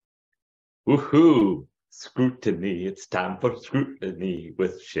Woohoo! Scrutiny. It's time for scrutiny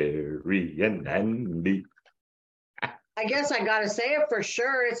with Cheri and Andy. I guess I gotta say it for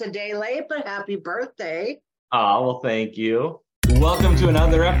sure. It's a day late, but happy birthday. Oh, well, thank you. Welcome to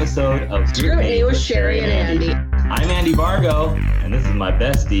another episode of Scrutiny with Cheri and Andy. I'm Andy Vargo, and this is my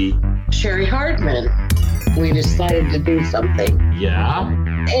bestie, Cheri Hardman. We decided to do something. Yeah?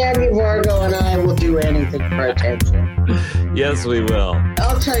 Andy Vargo and I will do anything for attention. Yes, we will.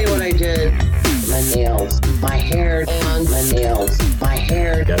 I'll tell you what I did. My nails, my hair, and my nails, my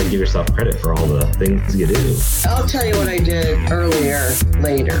hair. You gotta give yourself credit for all the things you do. I'll tell you what I did earlier,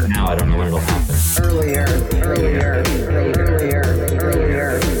 later. Now I don't know when it'll happen. Earlier, later.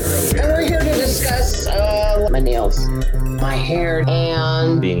 And we're here to discuss my nails, my hair,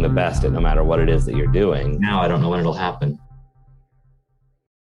 and Being the best at no matter what it is that you're doing. Now I don't know when it'll happen.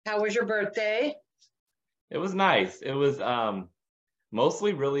 How was your birthday? It was nice. It was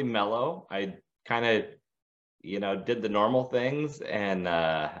mostly really mellow. I kind of, did the normal things, and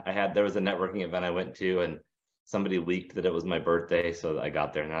there was a networking event I went to, and somebody leaked that it was my birthday, so I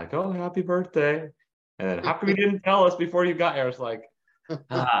got there and they're like, "Oh, happy birthday!" And then, "How come you didn't tell us before you got here?" I was like,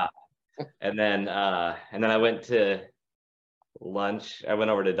 "Ah." And then I went to lunch. I went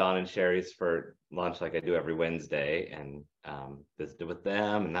over to Don and Sherry's for lunch, like I do every Wednesday, and visited with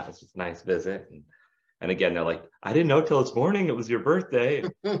them, and that was just a nice visit. And again, they're like, "I didn't know till this morning it was your birthday."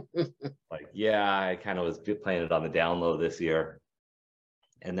 Like, yeah, I kind of was playing it on the down low this year.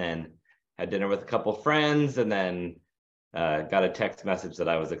 And then had dinner with a couple friends, and then got a text message that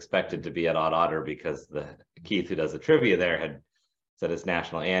I was expected to be at Odd Otter because the Keith, who does the trivia there, had said it's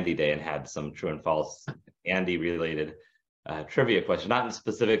National Andy Day and had some true and false Andy related trivia questions, not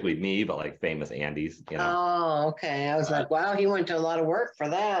specifically me, but like famous Andys. Oh, okay. I was like, wow, he went to a lot of work for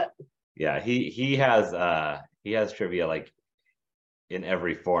that. Yeah, he has trivia like in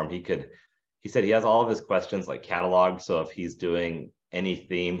every form. He said he has all of his questions like cataloged, so if he's doing any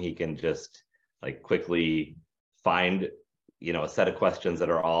theme, he can just like quickly find a set of questions that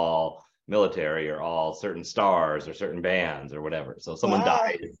are all military or all certain stars or certain bands or whatever. So if someone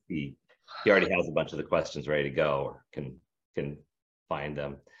dies, he already has a bunch of the questions ready to go, or can find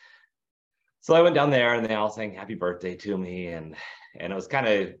them. So I went down there and they all sang happy birthday to me, and it was kind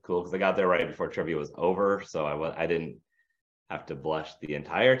of cool because I got there right before trivia was over, so I didn't have to blush the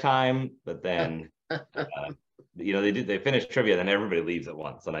entire time. But then they finished trivia, then everybody leaves at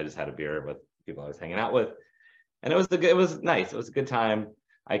once, and I just had a beer with people I was hanging out with, and it was nice. It was a good time.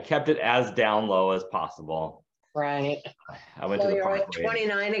 I kept it as down low as possible. Right. I went to the you're park. like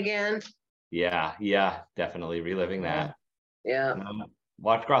 29 again. Yeah, definitely reliving that. Yeah.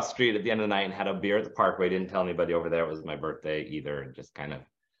 Walked across the street at the end of the night and had a beer at the Parkway. Didn't tell anybody over there it was my birthday either, and just kind of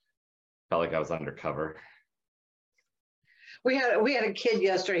felt like I was undercover. We had a kid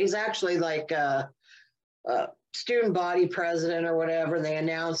yesterday. He's actually like a student body president or whatever. And they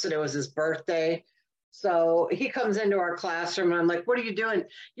announced that it was his birthday. So he comes into our classroom and I'm like, "What are you doing?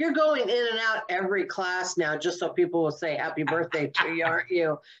 You're going in and out every class now just so people will say happy birthday to you, aren't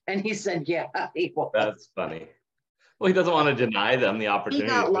you?" And he said, "Yeah, he was." That's funny. Well, he doesn't want to deny them the opportunity. He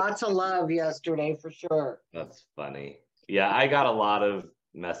got lots of love yesterday for sure. That's funny. Yeah, I got a lot of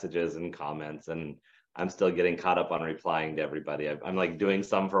messages and comments, and I'm still getting caught up on replying to everybody. I'm like doing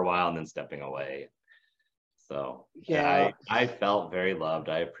some for a while and then stepping away. So yeah, I felt very loved.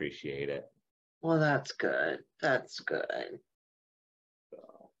 I appreciate it. Well, that's good. That's good.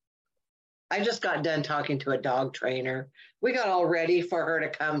 I just got done talking to a dog trainer. We got all ready for her to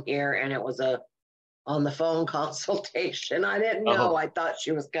come here, and it was a on the phone consultation. I didn't know. I thought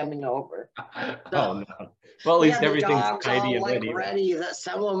she was coming over. So, oh no. Well, at least everything's tidy and ready. Ready that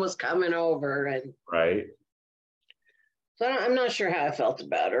someone was coming over, and right. So I'm not sure how I felt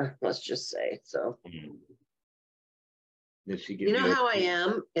about her. Let's just say so. Did she give you how I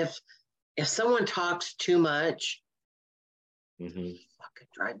am? If someone talks too much, fucking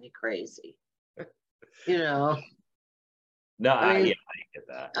drive me crazy. No, I get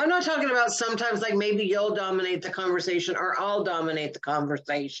that. I'm not talking about sometimes like maybe you'll dominate the conversation or I'll dominate the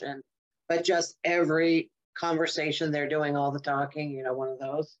conversation, but just every conversation they're doing all the talking, one of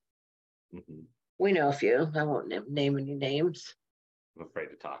those. We know a few. I won't name any names. I'm afraid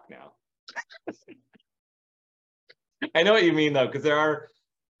to talk now. I know what you mean though, because there are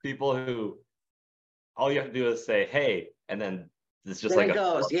people who all you have to do is say, "Hey," and then it's just there like it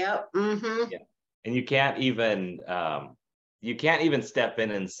goes. Yep. Yeah. And you can't even step in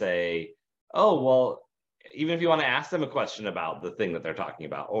and say, "Oh, well," even if you want to ask them a question about the thing that they're talking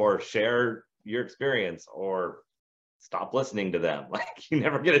about, or share your experience, or stop listening to them. Like, you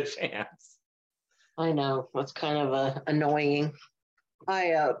never get a chance. I know. That's kind of annoying.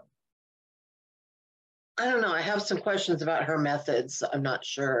 I I don't know. I have some questions about her methods I'm not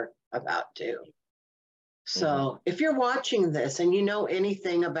sure about too. So if you're watching this and you know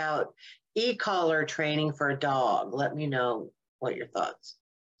anything about e-collar training for a dog, let me know what your thoughts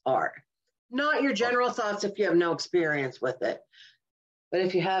are. Not your general thoughts if you have no experience with it, but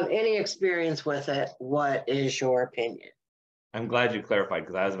if you have any experience with it, what is your opinion? I'm glad you clarified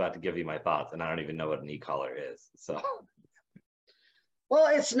because I was about to give you my thoughts and I don't even know what an e-collar is. So, well,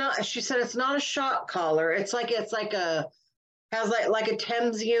 it's not. She said it's not a shock collar. It's like a has like a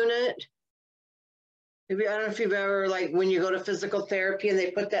Thames unit. Maybe I don't know if you've ever like when you go to physical therapy and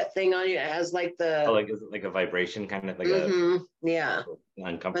they put that thing on you. It has like the like is it like a vibration kind of like yeah,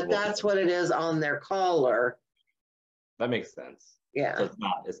 uncomfortable? but that's what it is on their collar. That makes sense. Yeah. So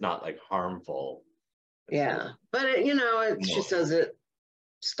it's not like harmful. Yeah, but it, she says it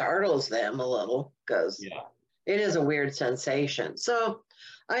startles them a little because it is a weird sensation. So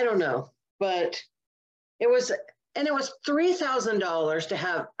I don't know, but it was $3,000 to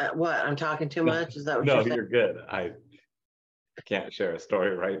have what? I'm talking too much. Is that what you're saying? No, you're good. I can't share a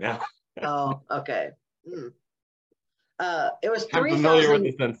story right now. Oh, okay. It was I'm 3,000. familiar with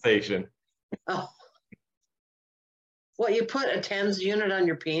the sensation. Oh, what, you put a TENS unit on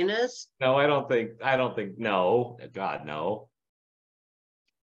your penis? No, I don't think. No, God, no.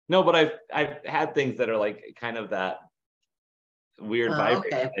 No, but I've had things that are like kind of that weird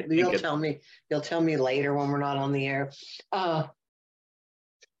vibration. Okay, you'll tell me later when we're not on the air.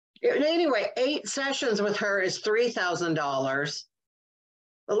 Anyway, 8 sessions with her is $3,000.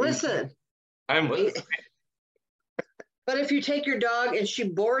 But listen, I'm listening. But if you take your dog and she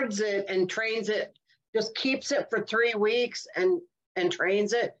boards it and trains it, just keeps it for 3 weeks and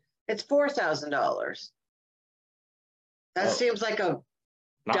trains it, it's $4,000. That seems like a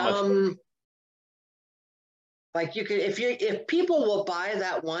dumb. Like you could, if people will buy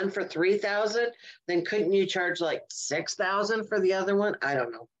that one for 3,000, then couldn't you charge like 6,000 for the other one? I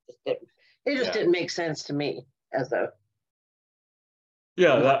don't know. It just didn't make sense to me as a.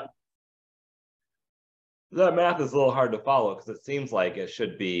 Yeah, that math is a little hard to follow because it seems like it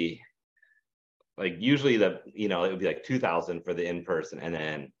should be like usually it would be like 2,000 for the in-person and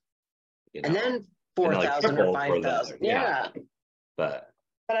then and then 4,000 or 5,000. Yeah. But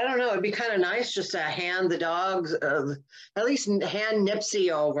I don't know. It'd be kind of nice just to hand the dogs, at least hand Nipsey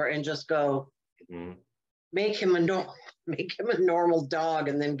over and just go make him a normal dog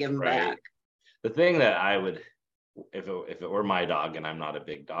and then give him back. The thing that I would, if it were my dog and I'm not a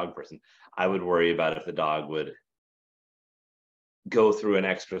big dog person, I would worry about if the dog would go through an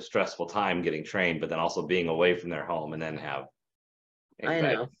extra stressful time getting trained, but then also being away from their home and then have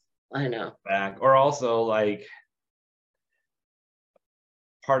I know back, or also like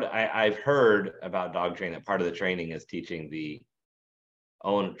I've heard about dog training that part of the training is teaching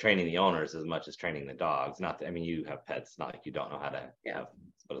training the owners as much as training the dogs. You have pets, not like you don't know how to have,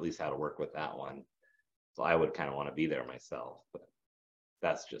 but at least how to work with that one. So I would kind of want to be there myself, but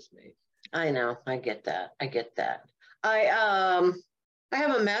that's just me. I know. I get that. I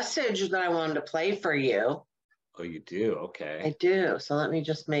have a message that I wanted to play for you. Oh, you do? Okay. I do. So let me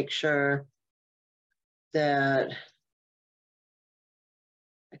just make sure that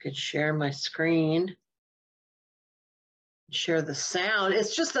I could share my screen, share the sound.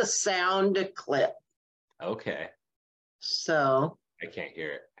 It's just a sound clip. Okay. So I can't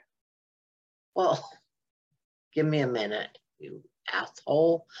hear it. Well, give me a minute, you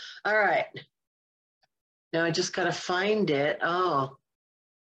asshole. All right. Now I just got to find it. Oh,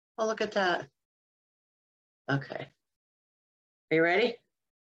 look at that. Okay. Are you ready?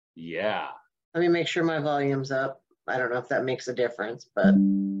 Yeah. Let me make sure my volume's up. I don't know if that makes a difference, but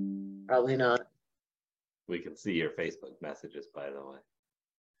probably not. We can see your Facebook messages, by the way.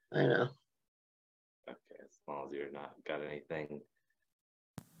 I know. Okay, as long as you're not got anything,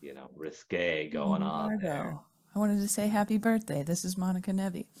 risque going on there. I wanted to say happy birthday. This is Monica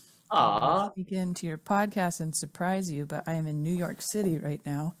Nevi. Aww. Speak into your podcast and surprise you, but I am in New York City right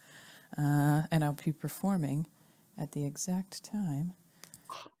now, and I'll be performing at the exact time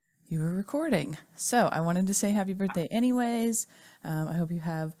you were recording. So I wanted to say happy birthday anyways. I hope you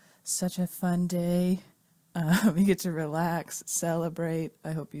have such a fun day. You get to relax, celebrate.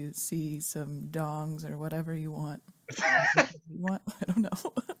 I hope you see some dongs or whatever you want. I don't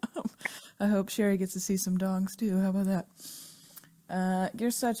know. I hope Cheri gets to see some dongs too. How about that?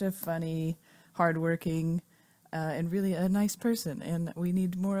 You're such a funny, hardworking, and really a nice person, and we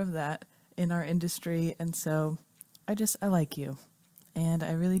need more of that in our industry. And so I like you, and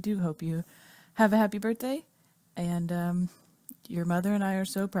I really do hope you have a happy birthday, and your mother and I are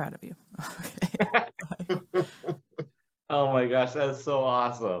so proud of you. Okay. Oh my gosh, that's so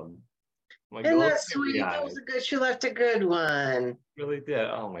awesome. My Isn't gold that sweet? That eyes. was a good, she left a good one. Really did.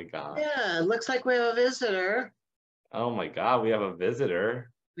 Oh my God. Yeah, it looks like we have a visitor. Oh my God, we have a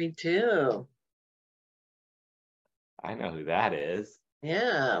visitor. We do. I know who that is,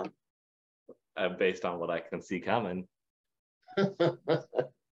 Yeah. based on what I can see coming.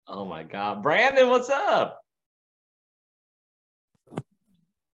 Oh my God. Brandon, what's up?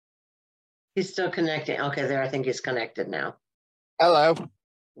 He's still connecting. Okay, there, I think he's connected now. Hello.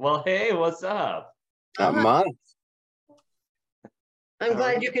 Well, hey, what's up? Not much. I'm How are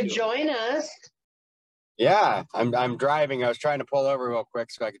glad you could you? join us. Yeah, I'm driving. I was trying to pull over real quick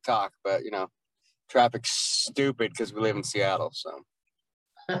so I could talk, but traffic's stupid because we live in Seattle. So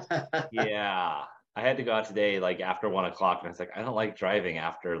Yeah, I had to go out today like after 1 o'clock, and I was like, I don't like driving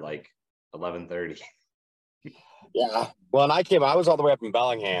after like 11:30. yeah. Well, and I was all the way up in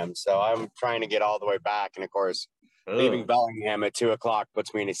Bellingham, so I'm trying to get all the way back. And of course, leaving Ugh. Bellingham at 2 o'clock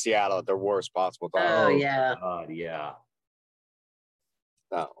puts me into Seattle at the worst possible time. Oh, yeah. God, yeah.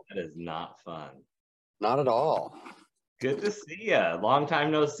 No, That is not fun. not at all. Good to see you. Long time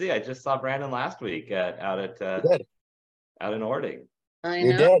no see. I just saw Brandon last week out You did. in Ording. I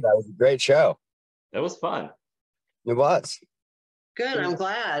You know. did. That was a great show. It was fun. It was. Good. I'm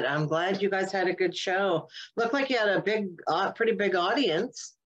glad. I'm glad you guys had a good show. Looked like you had a big, pretty big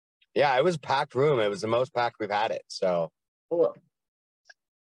audience. Yeah, it was a packed room. It was the most packed we've had it. So Cool.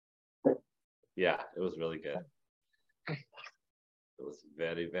 Yeah, it was really good. It was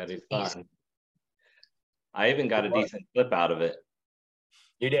very, very fun. I even got a decent clip out of it.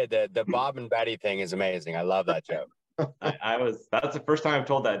 you did. The Bob and Betty thing is amazing. I love that joke. That's the first time I've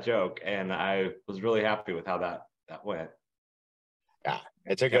told that joke, and I was really happy with how that went. Yeah,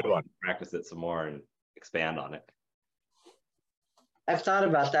 it's a good one. Practice it some more and expand on it. I've thought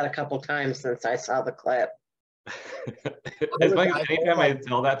about that a couple times since I saw the clip. It's funny, anytime I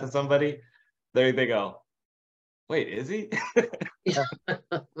tell that to somebody, they go, wait, is he?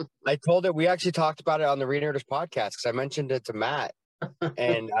 I told it, we actually talked about it on the Renerders podcast because I mentioned it to Matt.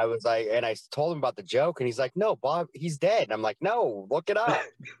 And I was like, and I told him about the joke, and he's like, no, Bob, he's dead. And I'm like, no, look it up.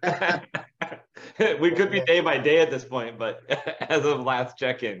 We could be day by day at this point, but as of last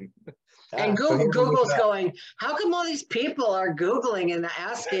check-in. And Google's going, how come all these people are Googling and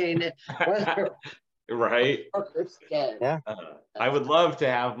asking whether right? it's dead? Yeah. I would love to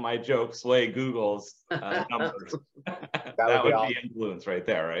have my joke sway Google's numbers. That would be influence right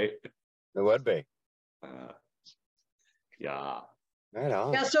there, right? It would be. Yeah. Right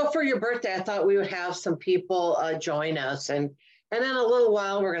on. Yeah, so for your birthday, I thought we would have some people join us. And in a little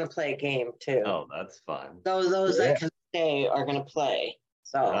while, we're going to play a game too. Oh, that's fun. Those that can stay are going to play.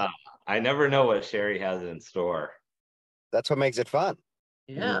 So I never know what Cheri has in store. That's what makes it fun.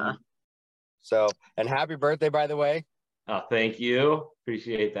 yeah. So, and happy birthday, by the way. Oh, thank you.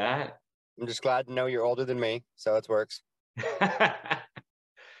 Appreciate that. I'm just glad to know you're older than me, so it works.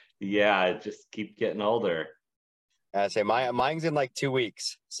 Yeah, I just keep getting older. I say mine's in like 2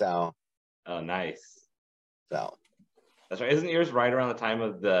 weeks. So. Oh, nice. So. That's right. Isn't yours right around the time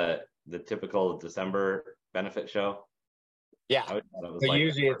of the typical December benefit show? Yeah. It was So like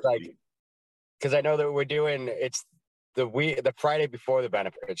usually it's like, because I know that we're doing, it's the Friday before the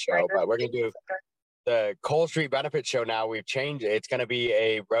benefit show, but we're going to do the Cole Street benefit show now. We've changed it. It's going to be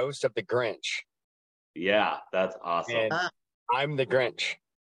a roast of the Grinch. Yeah, that's awesome. And I'm the Grinch.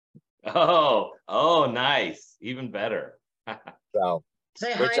 Oh, nice. Even better. So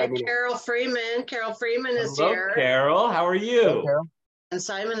Say hi to Carole Freeman. Carole Freeman is here. Carole, how are you? Hello, Carole. And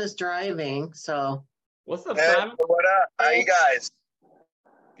Simon is driving. So what's up, hey, Simon? what up? How you guys?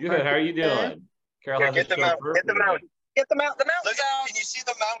 Good. How are you doing? Carole has Get the mountain. Get the mountain. Get the mountain. The mountain. Can you see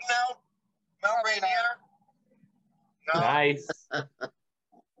the mountain now? Mountain right here. No. Nice.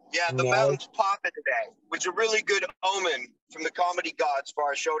 Yeah, the mountain's popping today, which is a really good omen from the comedy gods for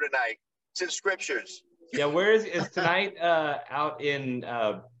our show tonight. It's in scriptures. Yeah, where is tonight? Out in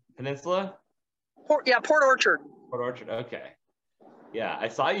Peninsula? Port Orchard. Port Orchard. Okay. Yeah, I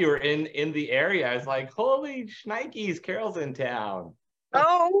saw you were in the area. I was like, holy shnikes, Carole's in town.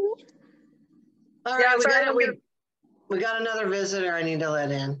 Oh. all right, we got another visitor I need to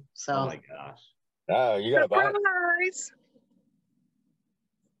let in. So Oh my gosh. Oh, you got a bite. Surprise.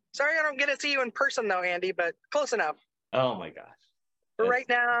 Sorry I don't get to see you in person though, Andy, but close enough. Oh my gosh. We're right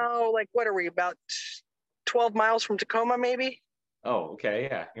now, like, what are we, about 12 miles from Tacoma, maybe? Oh, okay.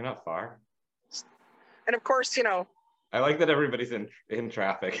 Yeah, you're not far. And of course, I like that everybody's in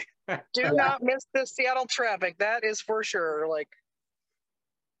traffic. do not miss the Seattle traffic. That is for sure. Like,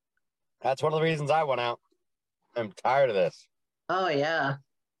 That's one of the reasons I went out. I'm tired of this. oh yeah.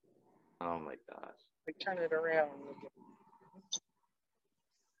 Oh my gosh. turn it around.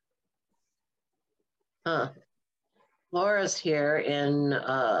 Huh. Laura's here in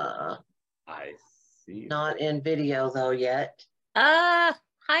I see. not in video though yet. Hi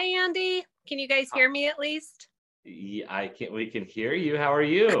Andy. Can you guys hear me at least? Yeah, we can hear you. How are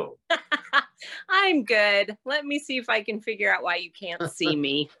you? I'm good. Let me see if I can figure out why you can't see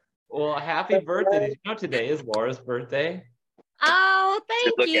me. Well, happy birthday. Did you know today is Laura's birthday? Oh,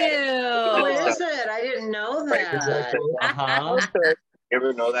 thank you. Oh, is it? I didn't know that. Uh-huh. You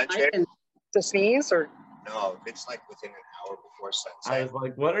ever know that, Cheri? To sneeze or? No, it's like within an hour before I sunset. was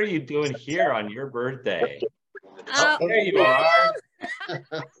like, what are you doing here on your birthday? Oh, there you are.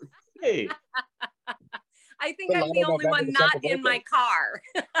 Hey. I think I'm the only one not in my car.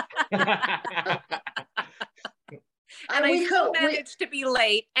 And I still managed to be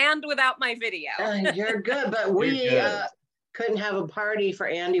late and without my video. You're good, but we couldn't have a party for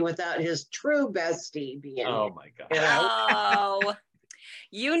Andy without his true bestie being Oh here. my God. Oh,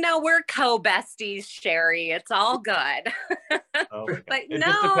 you know we're co-besties, Cheri. It's all good. Oh my God. But It no,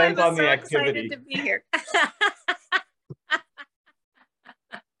 just depends I was on so the activity. excited to be here.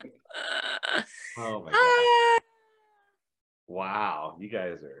 Oh my God. Wow, you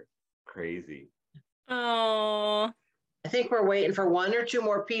guys are crazy. Oh. I think we're waiting for one or two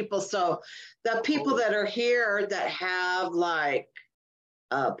more people. So the people that are here that have like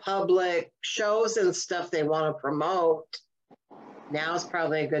public shows and stuff they want to promote, now's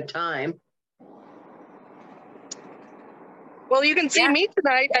probably a good time. Well, you can see me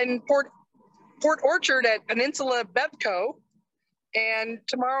tonight in Port Orchard at Peninsula Bevco. And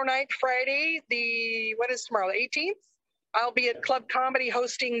tomorrow night, Friday, what is tomorrow, the 18th? I'll be at Club Comedy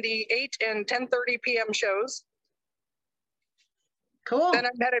hosting the 8 and 10:30 p.m. shows. Cool. Then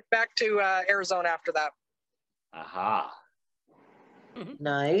I'm headed back to Arizona after that. Aha.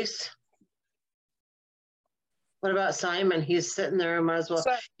 Nice. What about Simon? He's sitting there, might as well.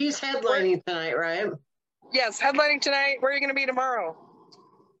 So, he's headlining tonight, right? Yes, headlining tonight. Where are you going to be tomorrow?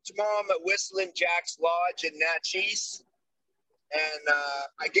 Tomorrow I'm at Whistling Jack's Lodge in Natchez. And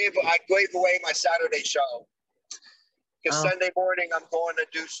I gave away my Saturday show. Because Sunday morning I'm going to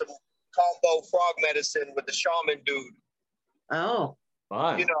do some combo frog medicine with the shaman dude. Oh.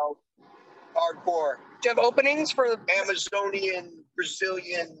 Fun. You know, hardcore. Do you have openings for Amazonian,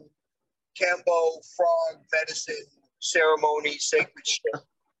 Brazilian, Cambo frog medicine ceremony, sacred shit.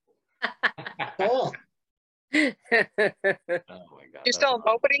 Cool. Oh my God. You still have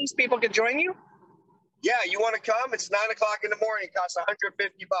openings? People can join you? Yeah, you want to come? It's 9 o'clock in the morning. It costs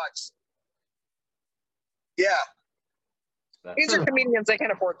 $150. Yeah. These are comedians. They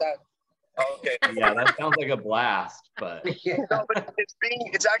can afford that. Okay. Yeah, that sounds like a blast, but No, but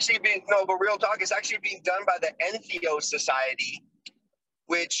it's actually being but real talk, it's actually being done by the Entheo Society,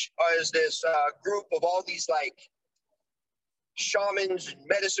 which is this group of all these like shamans and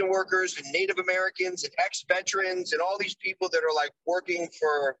medicine workers and Native Americans and ex-veterans and all these people that are like working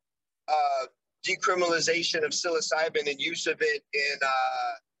for decriminalization of psilocybin and use of it in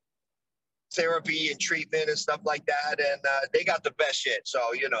therapy and treatment and stuff like that. And they got the best shit.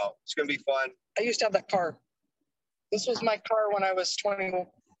 So, you know, it's going to be fun. I used to have that car. This was my car when I was 20.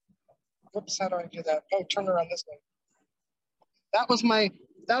 Whoops, how do I do that? Oh, turn around this way. That was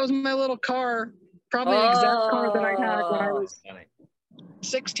my little car. Probably the exact car that I had when I was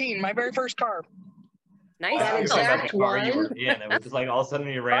 16, my very first car. Nice. That exact one. you were in. It was just like all of a sudden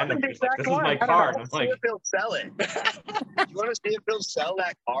you ran and like, this is my I don't car. know. And I'm like, See if he'll sell it. You want to see if he'll sell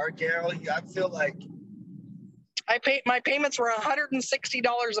that car, Carole? I feel like my payments were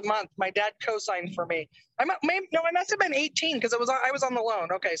 $160 a month. My dad co-signed for me. I must have been 18 because I was on the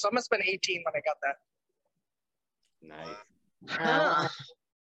loan. Okay, so I must have been 18 when I got that. nice. Huh.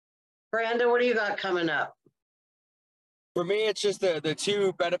 Brandon, what do you got coming up? For me, it's just the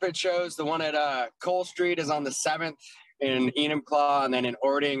two benefit shows. The one at Cole Street is on the 7th in Enumclaw, and then in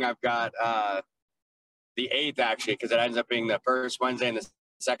Ording, I've got the 8th, actually, because it ends up being the first Wednesday and the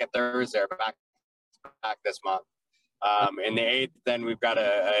second Thursday back this month. And the 8th, then we've got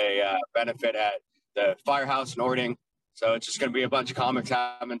a benefit at the Firehouse in Ording. So it's just going to be a bunch of comics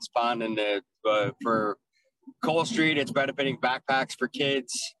having fun. And for Cole Street, it's benefiting backpacks for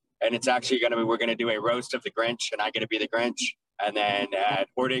kids. And it's actually we're going to do a roast of the Grinch, and I get to be the Grinch. And then at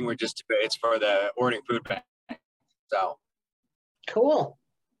Ording, it's for the Ording food bank. So. Cool.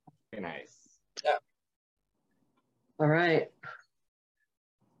 Very nice. Yeah. All right.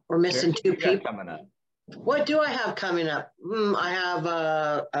 We're missing two people coming up. What do I have coming up? I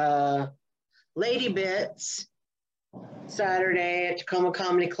have Lady Bits Saturday at Tacoma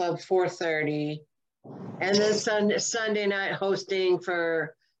Comedy Club, 4:30. And then Sunday night hosting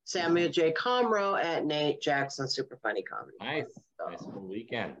for Samuel J. Comroe at Nate Jackson Super Funny Comedy. Nice. Nice full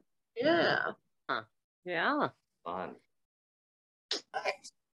weekend. Yeah. Huh. Yeah. Fun.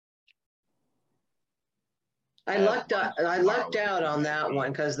 I lucked out on that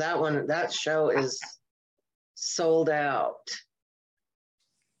one because that show is sold out.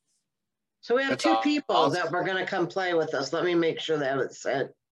 So we have That's two people awesome. that were going to come play with us. Let me make sure they haven't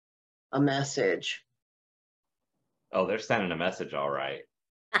sent a message. Oh, they're sending a message, all right.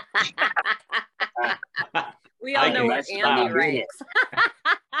 We all know what Andy writes.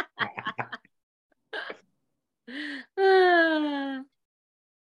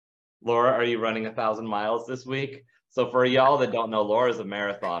 Laura, are you running 1,000 miles this week? So for y'all that don't know, Laura's a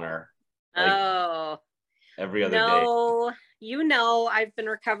marathoner. Like every other day. You know, I've been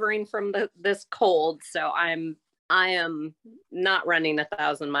recovering from this cold, so I am not running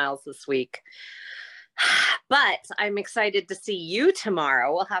 1,000 miles this week. But I'm excited to see you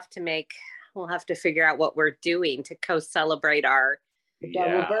tomorrow. We'll have to figure out what we're doing to co-celebrate our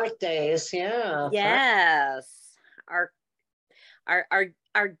double birthdays. Yeah. Yes. Our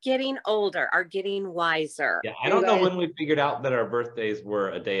getting older, our getting wiser. Yeah, I don't know when we figured out that our birthdays were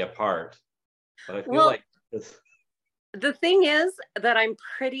a day apart, but I feel like this. The thing is that I'm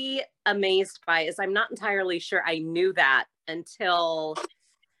pretty amazed by is I'm not entirely sure I knew that until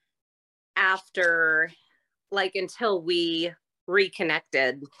until we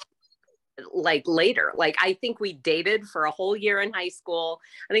reconnected later. I think we dated for a whole year in high school.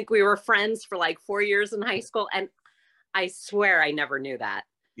 I think we were friends for 4 years in high school. And I swear I never knew that.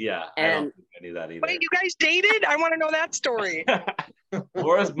 Yeah, I don't think I knew that either. Wait, you guys dated? I want to know that story.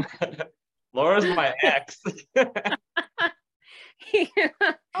 Laura's my ex.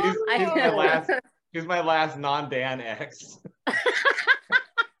 She's my last non-Dan ex.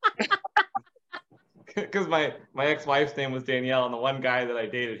 Because my ex-wife's name was Danielle, and the one guy that I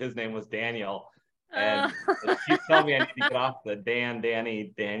dated, his name was Daniel. And she told me I need to get off the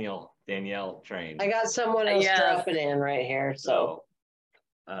Danielle train. I got someone else dropping in right here. So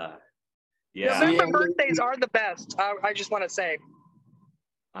yeah. November birthdays are the best. I just want to say.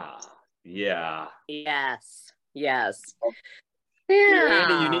 Yeah. Yes. Yeah.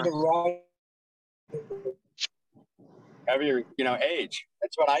 Andy, you need to run every age.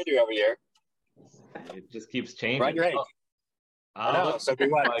 That's what I do every year. It just keeps changing. Run your age. I know. So be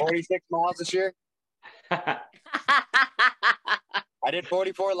what, 46 miles this year? I did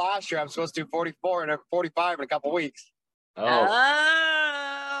 44 last year. I'm supposed to do 44 and 45 in a couple weeks.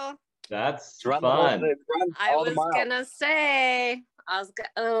 Oh. That's fun. I was gonna say.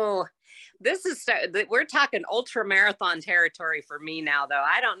 This is we're talking ultra marathon territory for me now, though.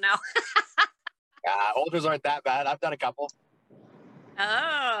 I don't know. Ultras aren't that bad. I've done a couple.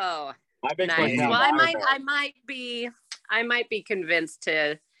 Oh, my big nice. Well, I might be convinced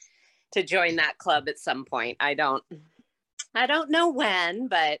to join that club at some point. I don't know when,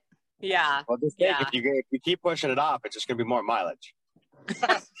 but yeah. Well, just think, if you keep pushing it off, it's just gonna be more mileage.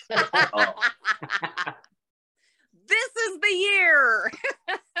 This is the year.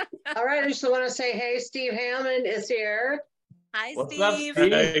 All right, I just want to say, hey, Steve Hammond is here. Hi, What's Steve. Up, Steve?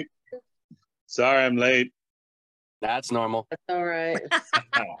 Hey. Sorry, I'm late. That's normal. That's all right.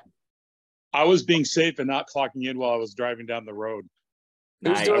 I was being safe and not clocking in while I was driving down the road.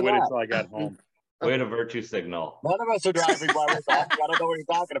 Nice. I waited until I got home. Way to virtue signal. None of us are driving while we're talking. I don't know what you're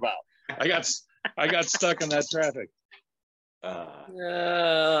talking about. I got stuck in that traffic.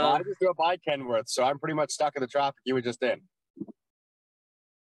 Well, I just drove by Kenworth, so I'm pretty much stuck in the traffic you were just in.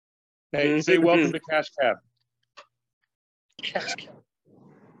 Hey, say welcome to Cash Cab.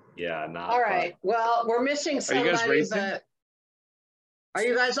 Yeah, not all right. Well, we're missing somebody, but are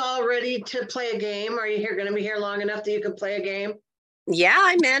you guys all ready to play a game? Are you going to be here long enough that you can play a game? Yeah,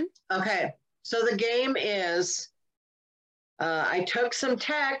 I'm in. Okay. So the game is, I took some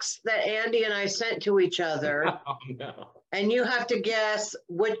texts that Andy and I sent to each other. Oh, no. And you have to guess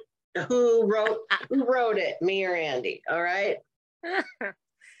who wrote it, me or Andy. All right.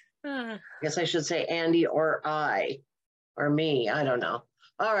 I guess I should say Andy or I or me. I don't know.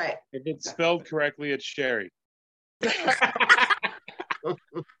 All right. If it's spelled correctly, it's Cheri. That's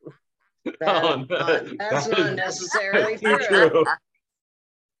not necessarily true.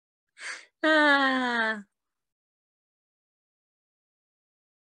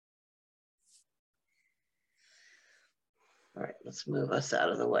 All right, let's move us out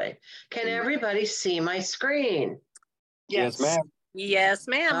of the way. Can everybody see my screen? Yes, ma'am. Yes,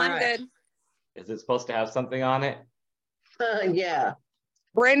 ma'am. I'm good. Is it supposed to have something on it? Yeah.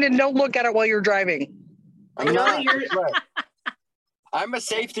 Brandon, don't look at it while you're driving. I'm a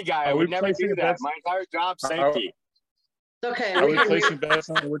safety guy. I would never do that. My entire job's safety. Okay. Are we placing bets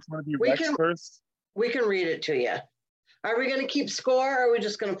on which one of you wrecks first? We can read it to you. Are we going to keep score or are we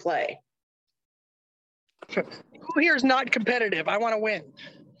just going to play? Who here is not competitive? I want to win.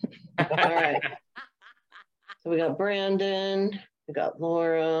 All right. So we got Brandon, we got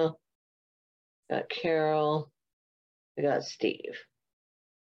Laura, we got Carol, we got Steve.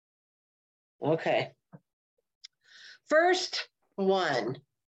 Okay. First one.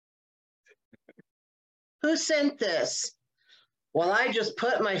 Who sent this? Well, I just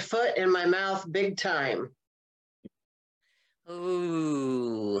put my foot in my mouth big time.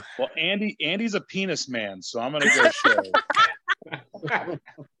 Ooh. Well, Andy's a penis man, so I'm gonna go Cheri.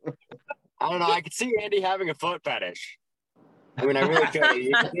 I don't know. I could see Andy having a foot fetish. I mean, I really could.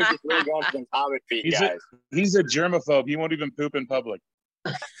 He's just really going for the hobbit feet, guys. He's a germaphobe. He won't even poop in public.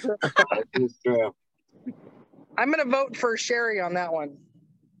 That's true. I'm going to vote for Cheri on that one.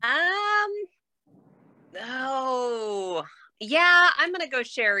 Oh, yeah, I'm going to go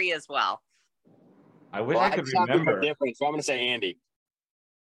Cheri as well. I wish I could remember. Different, so I'm going to say Andy.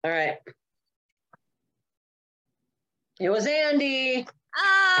 All right. It was Andy.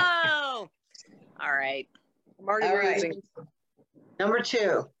 Oh, all right. I'm already losing. Number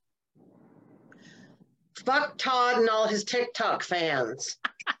 2. Fuck Todd and all his TikTok fans.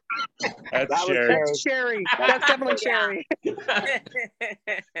 That's Cheri. That's Cheri. That's definitely Cheri.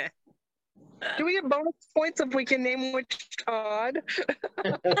 Do we get bonus points if we can name which Todd?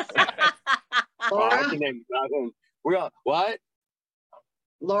 Laura? What?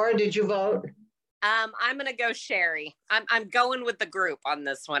 Laura, did you vote? I'm gonna go Cheri. I'm going with the group on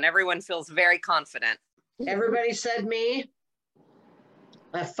this one. Everyone feels very confident. Everybody said me.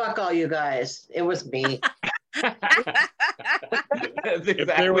 Fuck all you guys. It was me. That's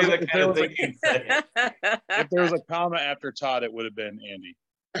exactly the kind of thing you'd say. If there was a comma after Todd, it would have been Andy.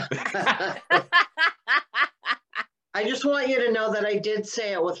 I just want you to know that I did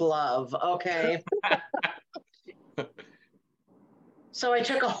say it with love, okay? So I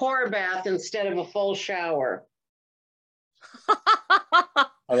took a horror bath instead of a full shower.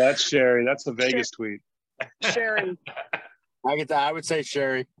 Oh, that's Cheri. That's a Vegas tweet. Cheri. I get that. I would say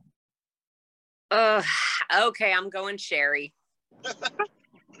Cheri. Okay, I'm going Cheri.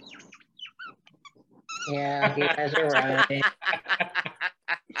 Yeah, you guys are right.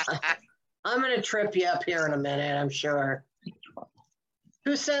 I'm going to trip you up here in a minute, I'm sure.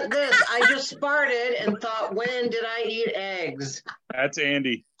 Who sent this? I just farted and thought, when did I eat eggs? That's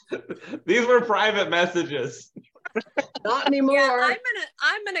Andy. These were private messages. Not anymore. Yeah,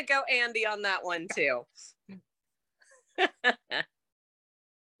 I'm gonna go Andy on that one too.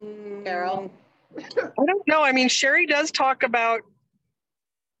 Carol? I don't know. I mean, Cheri does talk about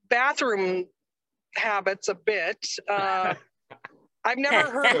bathroom habits a bit. I've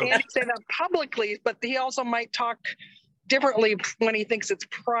never heard Andy say that publicly, but he also might talk differently when he thinks it's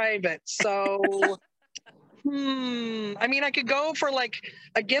private. So, I mean, I could go for like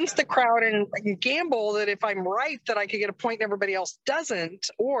against the crowd and gamble that if I'm right, that I could get a point and everybody else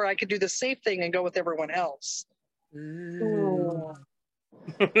doesn't, or I could do the safe thing and go with everyone else. I feel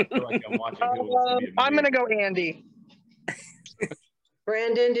like I'm watching Who Wants to Be a I'm going to Millionaire. go Andy.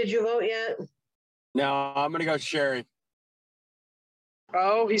 Brandon, did you vote yet? No, I'm going to go Cheri.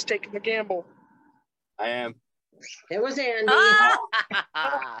 Oh, he's taking the gamble. I am. It was Andy.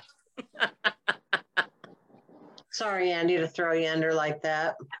 Sorry, Andy, to throw you under like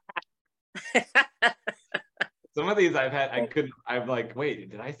that. Some of these I'm like,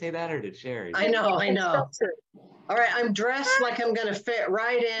 wait, did I say that or did Cheri? I know. All right, I'm dressed like I'm going to fit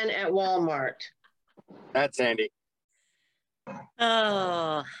right in at Walmart. That's Andy.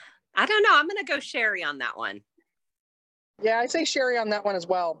 Oh, I don't know. I'm going to go Cheri on that one. Yeah, I say Cheri on that one as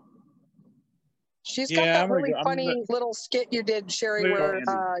well. She's got that really funny little skit you did, Cheri, where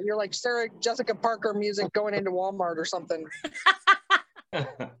you're like Sarah Jessica Parker music going into Walmart or something.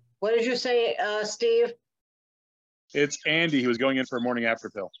 What did you say, Steve? It's Andy. He was going in for a morning after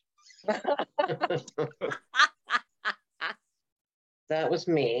pill. That was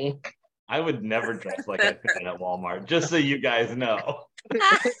me. I would never dress like I fit in at Walmart, just so you guys know.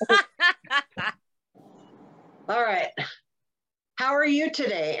 All right. How are you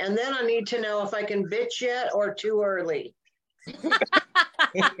today? And then I need to know if I can bitch yet or too early.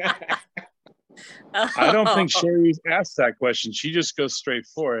 I don't think Cheri's asked that question. She just goes straight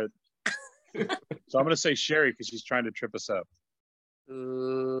for it. So I'm going to say Cheri because she's trying to trip us up.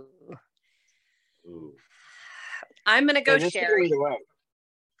 Ooh. I'm going to go Cheri.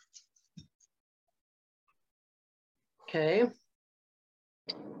 Okay.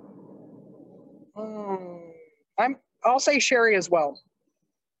 I'll say Cheri as well.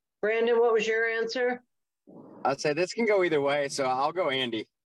 Brandon, what was your answer? I'd say this can go either way, so I'll go Andy.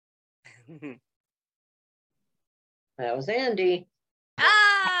 That was Andy.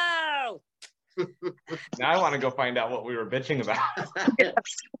 Oh! Now I want to go find out what we were bitching about.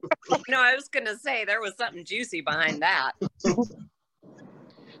 No, I was gonna say there was something juicy behind that. All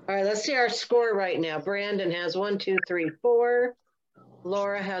right, let's see our score right now. Brandon has 1, 2, 3, 4.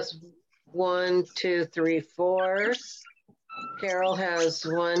 Laura has 1, 2, 3, 4. Carole has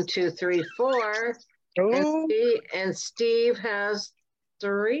 1, 2, 3, 4. And Steve has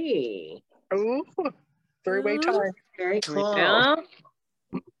 3. Ooh, three-way tie. Very close. Yeah.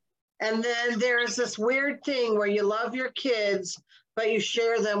 And then there's this weird thing where you love your kids, but you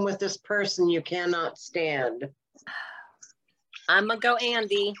share them with this person you cannot stand. I'm gonna go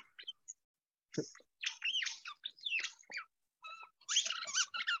Andy.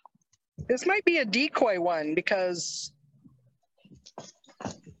 This might be a decoy one because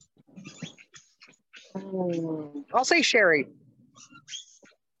I'll say Cheri.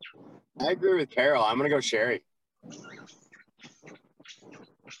 I agree with Carole. I'm gonna go Cheri.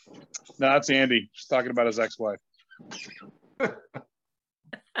 No, that's Andy. He's talking about his ex-wife.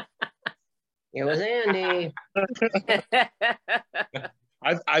 It was Andy.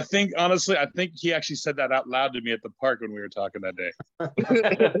 I think, honestly, I think he actually said that out loud to me at the park when we were talking that day.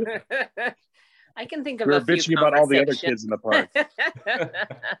 I can think of We were a few bitching about all the other kids in the park.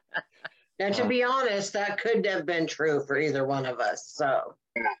 Now, to be honest, that could have been true for either one of us. So,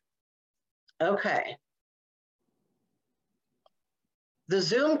 okay. The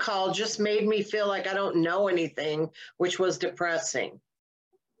Zoom call just made me feel like I don't know anything, which was depressing.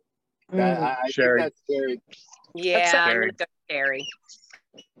 I think Cheri. that's Cheri. Yeah, I'm Cheri. gonna go Cheri.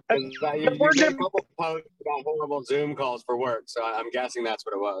 You made a couple posts about horrible Zoom calls for work, so I'm guessing that's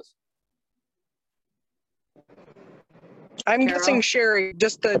what it was. I'm Carole? guessing Cheri.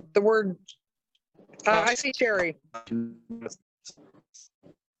 Just the word. I see Cheri. You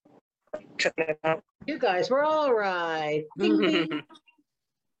guys were all right. Ding, ding.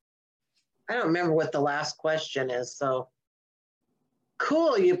 I don't remember what the last question is, so.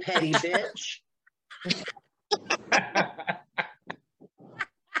 Cool, you petty bitch.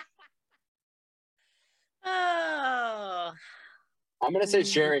 Oh. I'm gonna say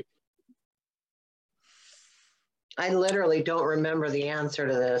Cheri. I literally don't remember the answer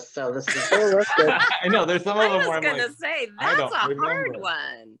to this, so this is. I know there's some of I them was where I'm gonna like, say I that's don't a hard remember.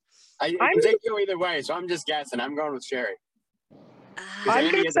 one. I can go either way, so I'm just guessing. I'm going with Cheri. I'm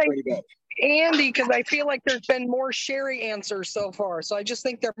Andy gonna is a say pretty good. Andy because I feel like there's been more Cheri answers so far, so I just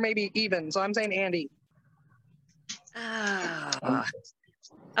think they're maybe even. So I'm saying Andy. Oh.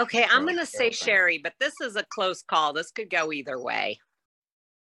 Okay, I'm gonna say Cheri, but this is a close call. This could go either way.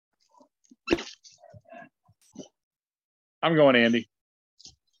 I'm going Andy.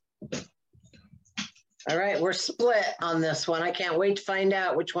 All right, we're split on this one. I can't wait to find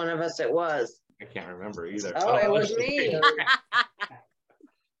out which one of us it was. I can't remember either. Oh, it was me.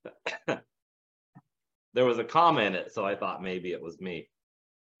 There was a comma in it, so I thought maybe it was me.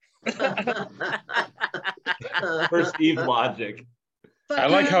 For Steve's logic. I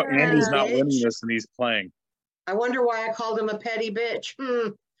like how Fucking Andy's not bitch. winning this and he's playing. I wonder why I called him a petty bitch.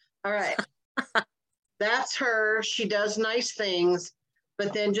 All right. That's her. She does nice things,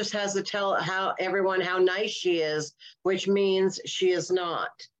 but then just has to tell everyone how nice she is, which means she is not.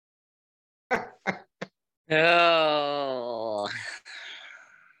 Oh.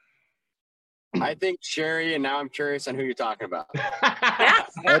 I think Cheri, and now I'm curious on who you're talking about.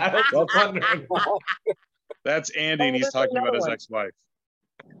 I was wondering. That's Andy, and he's talking about his ex-wife.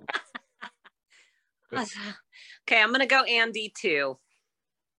 Okay, I'm gonna go Andy too.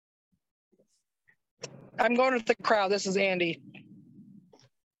 I'm going with the crowd. This is Andy.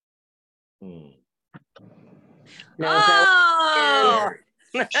 No, Oh.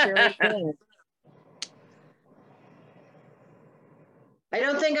 Cheri King. I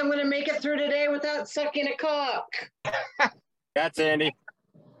don't think I'm going to make it through today without sucking a cock. That's Andy.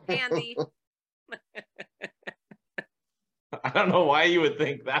 Andy. I don't know why you would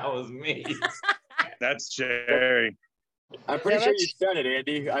think that was me. That's Cheri. I'm pretty sure you said it,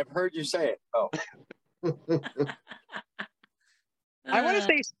 Andy. I've heard you say it. Oh. I want to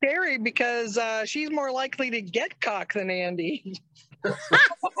say Cheri because she's more likely to get cock than Andy.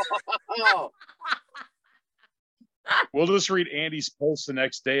 Oh. We'll just read Andy's post the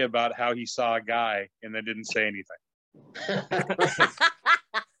next day about how he saw a guy and then didn't say anything.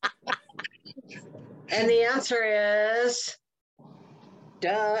 And the answer is,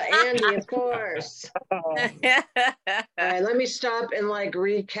 duh, Andy, of course. All right, let me stop and like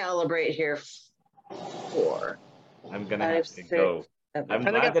recalibrate here. 4. I'm gonna 5, have to 6, go. 7. I'm I think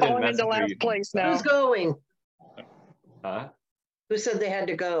glad I'm that in falling into Messenger last you- place now. Who's going? Huh? Who said they had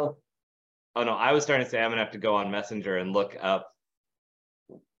to go? Oh no, I was starting to say I'm gonna have to go on Messenger and look up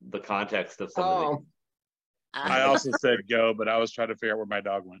the context of some of Oh, these. I also said go, but I was trying to figure out where my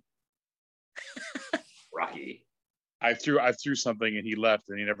dog went. Rocky. I threw something and he left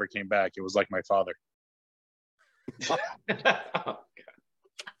and he never came back. It was like my father.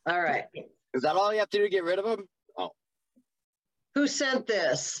 All right. Is that all you have to do to get rid of him? Oh. Who sent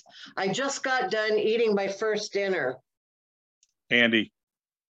this? I just got done eating my first dinner. Andy.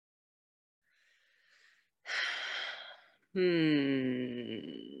 I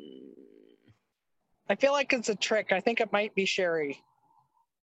feel like it's a trick. I think it might be Cheri.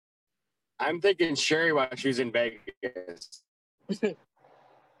 I'm thinking Cheri while she's in Vegas. Because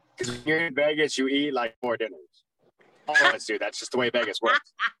when you're in Vegas, you eat like 4 dinners. All of us do. That's just the way Vegas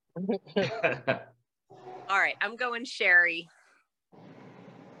works. All right, I'm going Cheri.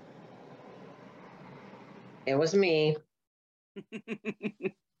 It was me.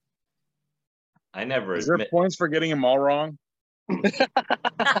 I never Is there admit. points for getting them all wrong?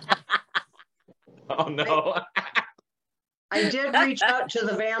 Oh no. I did reach out to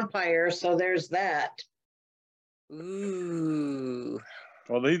the vampire, so there's that. Ooh.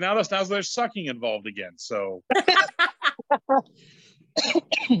 Well, now there's sucking involved again. So no,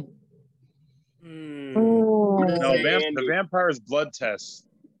 the vampire's blood tests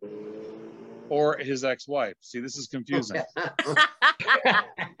or his ex-wife. See, this is confusing.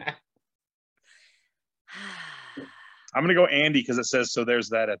 I'm gonna go Andy because it says so. There's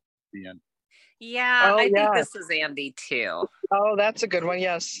that at the end. Yeah, I think this is Andy too. Oh, that's a good one.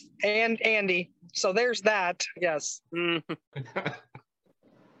 Yes, and Andy. So there's that. Yes.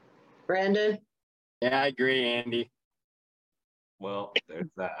 Brandon? Yeah, I agree, Andy. Well,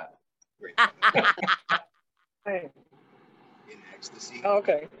 there's that. Hey. In ecstasy. Oh,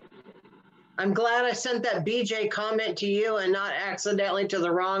 okay. I'm glad I sent that BJ comment to you and not accidentally to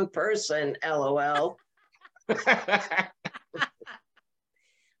the wrong person, LOL.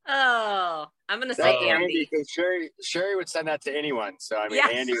 Oh, I'm going to say Andy. Because Cheri would send that to anyone. So, I mean, Yes.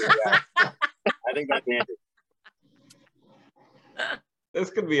 Andy would, I think that's Andy. This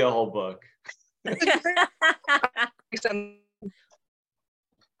could be a whole book.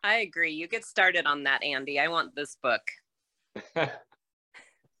 I agree. You get started on that, Andy. I want this book.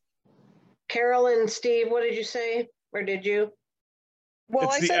 Carol and Steve, what did you say? Or did you? Well,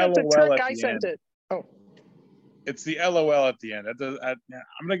 It's I the said it's a LOL trick. at I the sent end. it. Oh. It's the LOL at the end. I'm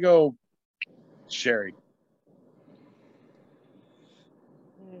gonna go Cheri.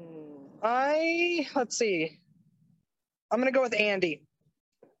 Let's see. I'm gonna go with Andy.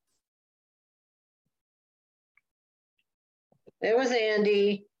 It was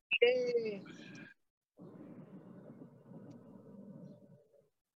Andy. Yay.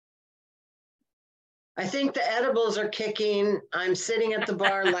 I think the edibles are kicking. I'm sitting at the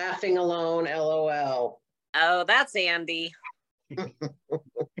bar laughing alone, LOL. Oh, that's Andy.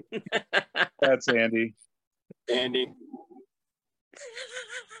 That's Andy. Andy.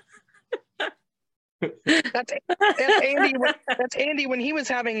 That's Andy. That's Andy when he was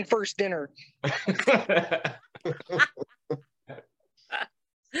having first dinner.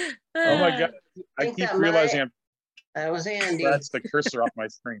 Oh my God. I keep realizing that was Andy. That's the cursor off my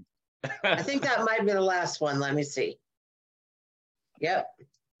screen. I think that might be the last one. Let me see. Yep.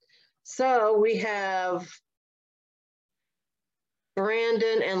 So we have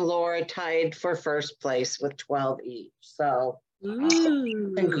Brandon and Laura tied for first place with 12 each. So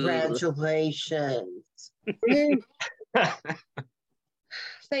congratulations.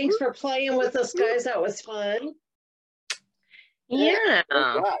 Thanks for playing with us, guys. That was fun. Yeah.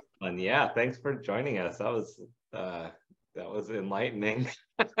 And yeah, thanks for joining us. That was enlightening.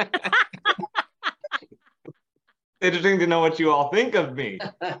 Interesting to know what you all think of me.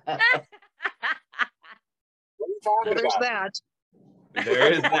 There's that.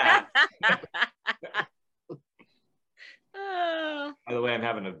 There is that. Oh. By the way, I'm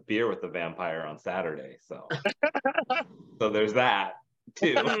having a beer with the vampire on Saturday, so there's that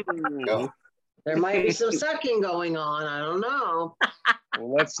too. There might be some sucking going on. I don't know.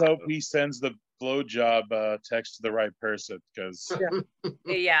 Well, let's hope he sends the blowjob text to the right person, because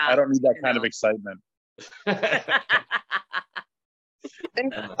Yeah, I don't need that kind of excitement.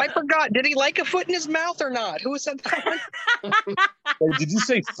 And I forgot. Did he like a foot in his mouth or not? Who said that? Wait, did you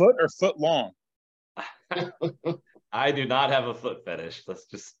say foot or foot long? I do not have a foot fetish. Let's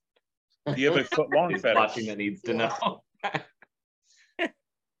just. You have a foot long fetish. Watching that needs to know.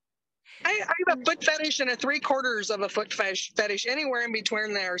 I have a foot fetish and a 3/4 of a foot fetish. Anywhere in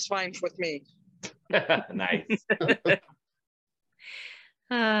between there is fine with me. Nice.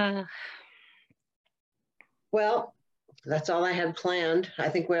 Well, that's all I had planned. I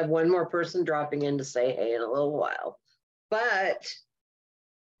think we have one more person dropping in to say hey in a little while. But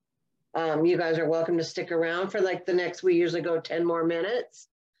You guys are welcome to stick around for like the next, we usually go 10 more minutes.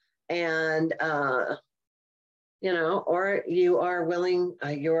 And, you know, or you are willing,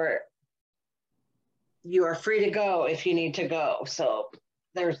 you are free to go if you need to go. So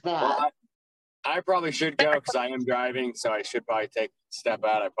there's that. Well, I probably should go because I am driving, so I should probably step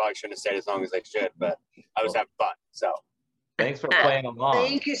out. I probably shouldn't have stayed as long as I should, but I was having fun. So thanks for playing along.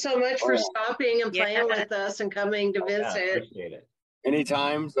 Thank you so much for stopping and playing with us and coming to visit. Yeah, appreciate it.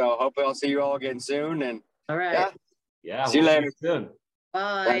 Anytime. So hopefully I'll see you all again soon. And all right. Yeah. See you later. Soon.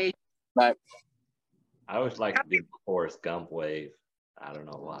 Bye. Bye. I always like to do the Forrest Gump wave. I don't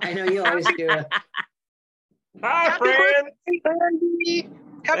know why. I know you always do it. Hi, friend.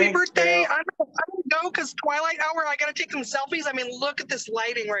 Happy birthday. I'm gonna go because Twilight Hour, I gotta take some selfies. I mean, look at this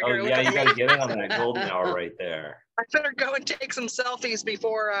lighting right here. Yeah, you gotta get in on that golden hour right there. I better go and take some selfies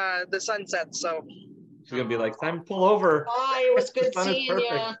before the sun sets. So she's gonna be like, Simon, pull over. Bye. It was good seeing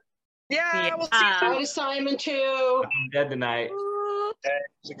you. Yeah, we'll see you. Bye to Simon too. I'm dead tonight. Hey,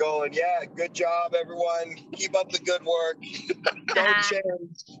 how's it going? Yeah, good job, everyone. Keep up the good work. Don't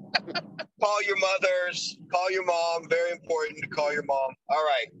change. Call your mothers. Call your mom. Very important to call your mom. All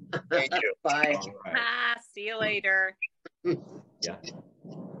right. Thank you. Bye. Right. See you later. Yeah.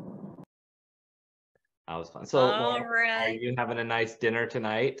 That was fun. So, all right. Are you having a nice dinner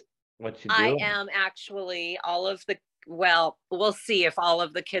tonight? What you do? I am actually. Well, we'll see if all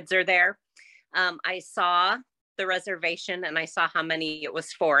of the kids are there. I saw the reservation and I saw how many it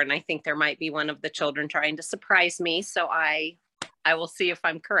was for, and I think there might be one of the children trying to surprise me. So I will see if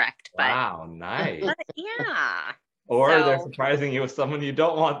I'm correct. But, wow, nice. But yeah. Or they're surprising you with someone you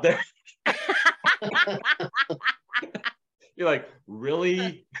don't want there. You're like,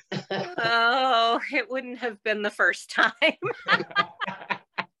 really? Oh, it wouldn't have been the first time.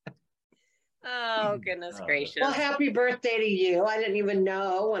 Oh, goodness gracious. Well, happy birthday to you. I didn't even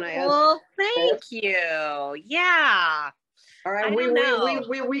know when I asked. Well, thank you. Yeah. All right.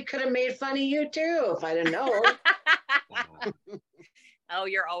 We could have made fun of you too if I didn't know. Oh,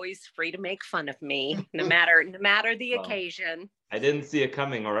 you're always free to make fun of me, no matter the occasion. I didn't see it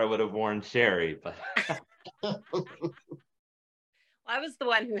coming, or I would have warned Cheri, but I was the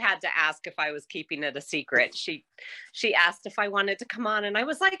one who had to ask if I was keeping it a secret. She asked if I wanted to come on, and I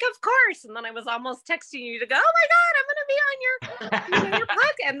was like, of course. And then I was almost texting you to go, oh my God, I'm going to be on your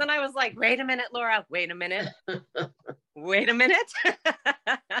book. And then I was like, wait a minute, Laura, wait a minute. Wait a minute.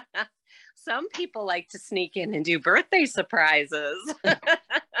 Some people like to sneak in and do birthday surprises.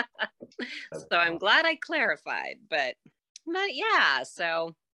 So I'm glad I clarified, but yeah,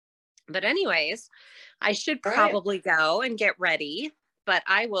 so, but anyways, I should probably go and get ready, but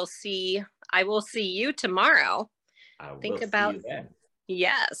I will see you tomorrow. Think about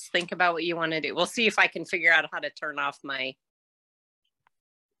what you want to do. We'll see if I can figure out how to turn off my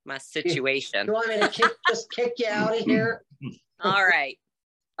situation. You want me to just kick you out of here? All right.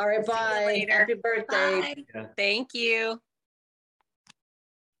 All right, bye. Happy birthday. Bye. Yeah. Thank you.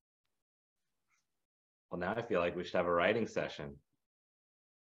 Well, now I feel like we should have a writing session.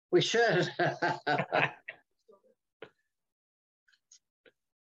 We should.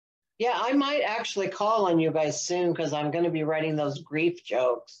 Yeah, I might actually call on you guys soon because I'm going to be writing those grief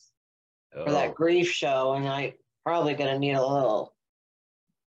jokes for that grief show, and I probably going to need a little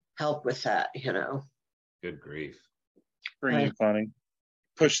help with that, you know. Good grief. Bring it funny.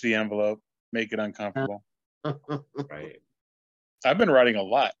 Push the envelope. Make it uncomfortable. Right. I've been writing a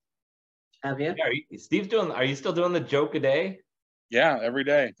lot. Have you? Yeah, are you still doing the joke a day? Yeah, every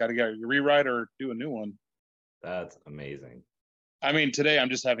day. Got to get a rewrite or do a new one. That's amazing. I mean, today I'm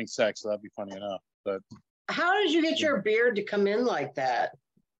just having sex, so that'd be funny enough. But how did you get your beard to come in like that?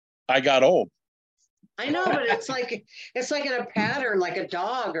 I got old. I know, but it's like in a pattern, like a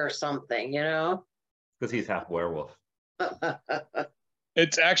dog or something, you know? Because he's half werewolf.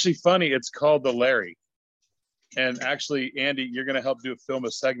 It's actually funny. It's called the Larry. And actually, Andy, you're going to help film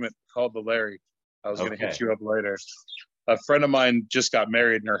a segment called the Larry. I was going to hit you up later. A friend of mine just got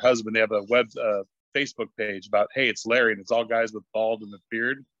married, and her husband, they have a Facebook page about, hey, it's Larry, and it's all guys with bald and the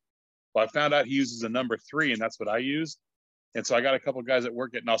beard. Well, I found out he uses a number 3, and that's what I use. And so I got a couple of guys at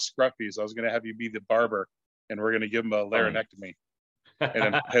work getting all scruffy. So I was going to have you be the barber, and we're going to give him a laryngectomy and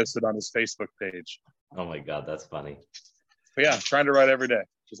then post it on his Facebook page. Oh my God, that's funny. But yeah, trying to write every day,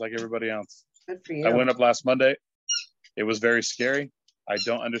 just like everybody else. Good for you. I went up last Monday. It was very scary. I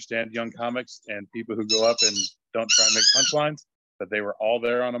don't understand young comics and people who go up and don't try and make punchlines, but they were all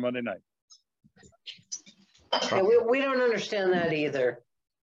there on a Monday night. Yeah, we don't understand that either.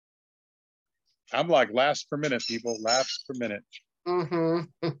 I'm like laughs per minute, people. Laughs per minute.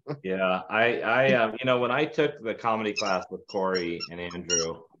 Mm-hmm. Yeah, I when I took the comedy class with Corey and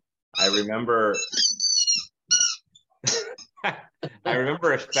Andrew, I remember I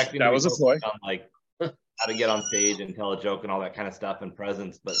remember expecting That was a toy. on like how to get on stage and tell a joke and all that kind of stuff and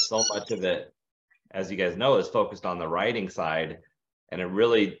presence, but so much of it, as you guys know, is focused on the writing side. And it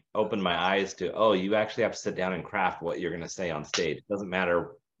really opened my eyes to, oh, you actually have to sit down and craft what you're going to say on stage. It doesn't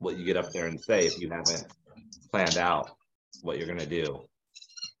matter what you get up there and say if you haven't planned out what you're going to do.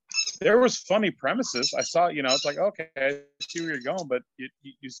 There was funny premises. I saw, you know, it's like, okay, I see where you're going, but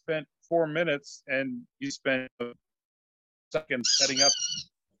you spent 4 minutes and you spent a second setting up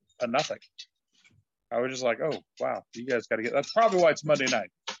a nothing. I was just like, oh, wow, you guys got to get, that's probably why it's Monday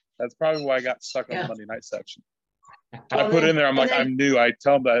night. That's probably why I got stuck on the Monday night section. I put it in there. I'm like, I'm new. I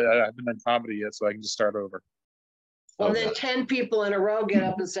tell them that I haven't done comedy yet, so I can just start over. Well, then 10 people in a row get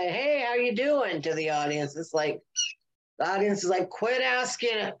up and say, hey, how you doing to the audience? It's like, the audience is like, quit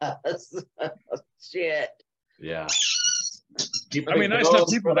asking us. Shit. Yeah. I mean, nice enough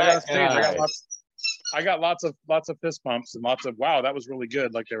people that got on stage. I got lots of fist bumps and lots of, wow, that was really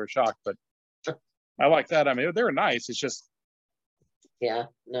good. Like they were shocked, but I like that. I mean, they were nice. It's just. Yeah,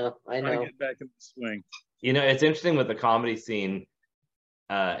 no, I know. Get back in the swing. You know, it's interesting with the comedy scene,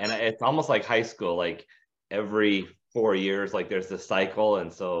 and it's almost like high school. Like every 4 years, like there's this cycle,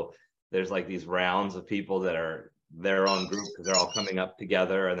 and so there's like these rounds of people that are their own group because they're all coming up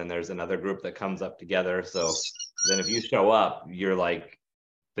together, and then there's another group that comes up together. So then if you show up, you're like,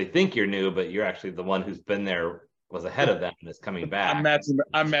 they think you're new, but you're actually the one who's been there, was ahead of them, and is coming back. I'm Matthew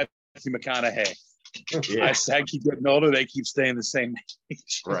McConaughey. Yeah. I keep getting older. They keep staying the same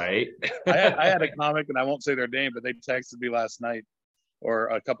age. Right. I had a comic, and I won't say their name, but they texted me last night or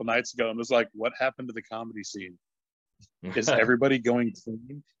a couple nights ago and was like, what happened to the comedy scene? Is everybody going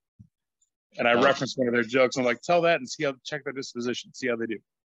clean? And I referenced one of their jokes. I'm like, tell that and check their disposition, see how they do.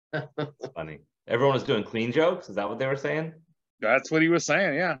 That's funny. Everyone was doing clean jokes. Is that what they were saying? That's what he was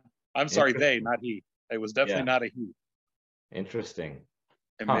saying. Yeah. I'm sorry, they, not he. It was definitely not a he. Interesting.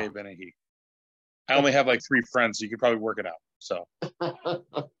 It may have been a he. I only have like 3 friends, so you could probably work it out. So.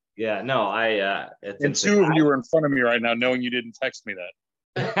 Yeah, no, and 2 of you are in front of me right now, knowing you didn't text me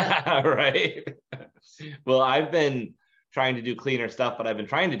that. Right. Well, I've been trying to do cleaner stuff, but I've been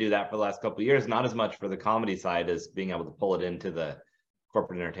trying to do that for the last couple of years, not as much for the comedy side as being able to pull it into the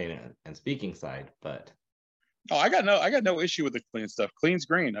corporate entertainment and speaking side. But I got no issue with the clean stuff. Clean's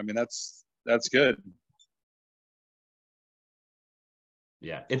green. I mean, that's good.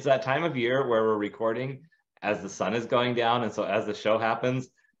 Yeah, it's that time of year where we're recording as the sun is going down, and so as the show happens,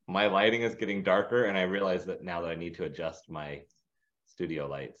 my lighting is getting darker, and I realize that now that I need to adjust my studio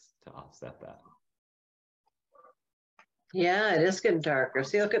lights to offset that. Yeah, it is getting darker.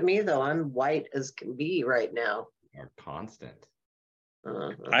 See, look at me though. I'm white as can be right now. Are constant.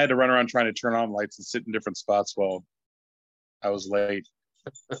 I had to run around trying to turn on lights and sit in different spots while I was late.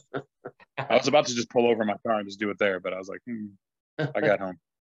 I was about to just pull over my car and just do it there, but I was like, I got home.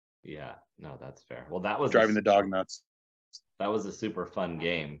 Yeah, no, that's fair. Well, that was driving the dog nuts. That was a super fun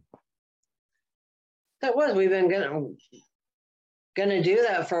game. That was. We've been gonna do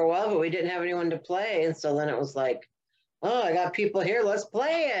that for a while, but we didn't have anyone to play, and so then it was like, oh, I got people here. Let's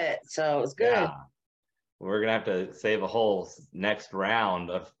play it. So it was good. Yeah. We're gonna have to save a whole next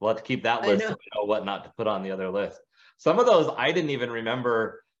round of. We'll have to keep that list. So we know what not to put on the other list. Some of those I didn't even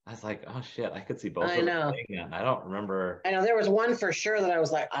remember. I was like, oh shit, I could see both of them playing that. I don't remember. I know there was one for sure that I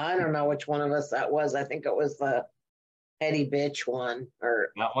was like, I don't know which one of us that was. I think it was the petty bitch one, or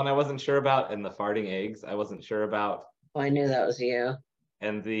that one I wasn't sure about, and the farting eggs I wasn't sure about. Oh, I knew that was you.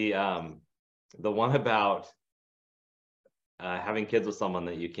 And the one about having kids with someone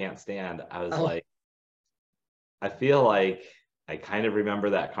that you can't stand, I was like, I feel like I kind of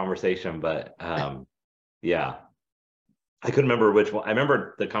remember that conversation, but yeah. I couldn't remember which one. I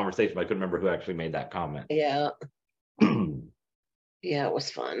remember the conversation, but I couldn't remember who actually made that comment. Yeah. Yeah, it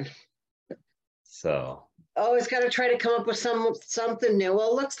was fun. So. Always got to try to come up with something new. Well,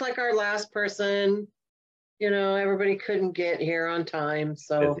 it looks like our last person, everybody couldn't get here on time.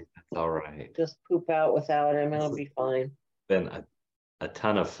 So that's all right. Just poop out without him. It'll be fine. Been a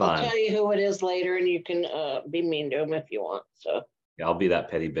ton of fun. I'll tell you who it is later, and you can be mean to him if you want. So. Yeah, I'll be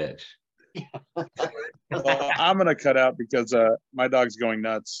that petty bitch. Well, I'm gonna cut out because my dog's going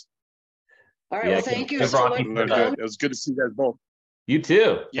nuts. All right, well, thank you so much. It was good to see you guys both. You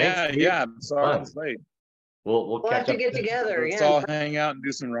too. Yeah, Thanks, yeah. I'm sorry I was late. We'll have to get together. Let's all hang out and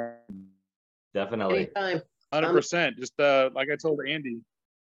do some running. Definitely. Anytime. 100%. Just like I told Andy,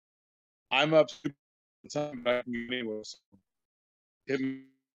 I'm up to the time I can get anywhere. So do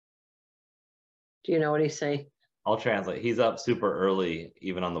you know what he's saying? I'll translate. He's up super early,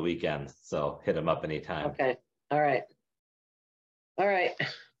 even on the weekends. So hit him up anytime. Okay. All right. All right.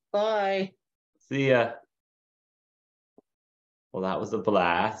 Bye. See ya. Well, that was a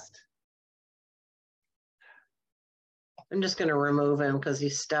blast. I'm just going to remove him because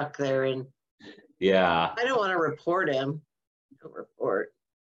he's stuck there. And Yeah. I don't want to report him. Don't report.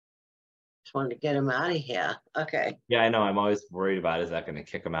 Just wanted to get him out of here. Okay. Yeah, I know. I'm always worried about, is that going to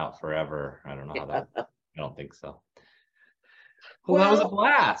kick him out forever? I don't know how that, I don't think so. Well, that was a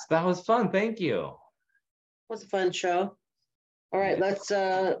blast. That was fun. Thank you. It was a fun show. All right, let's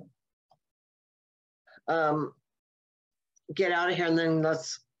get out of here and then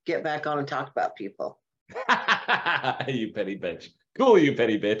let's get back on and talk about people. You petty bitch. Cool, you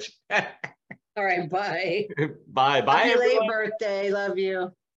petty bitch. All right, bye. Bye. Bye, Happy late everyone. birthday. Love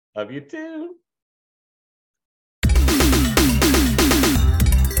you. Love you too.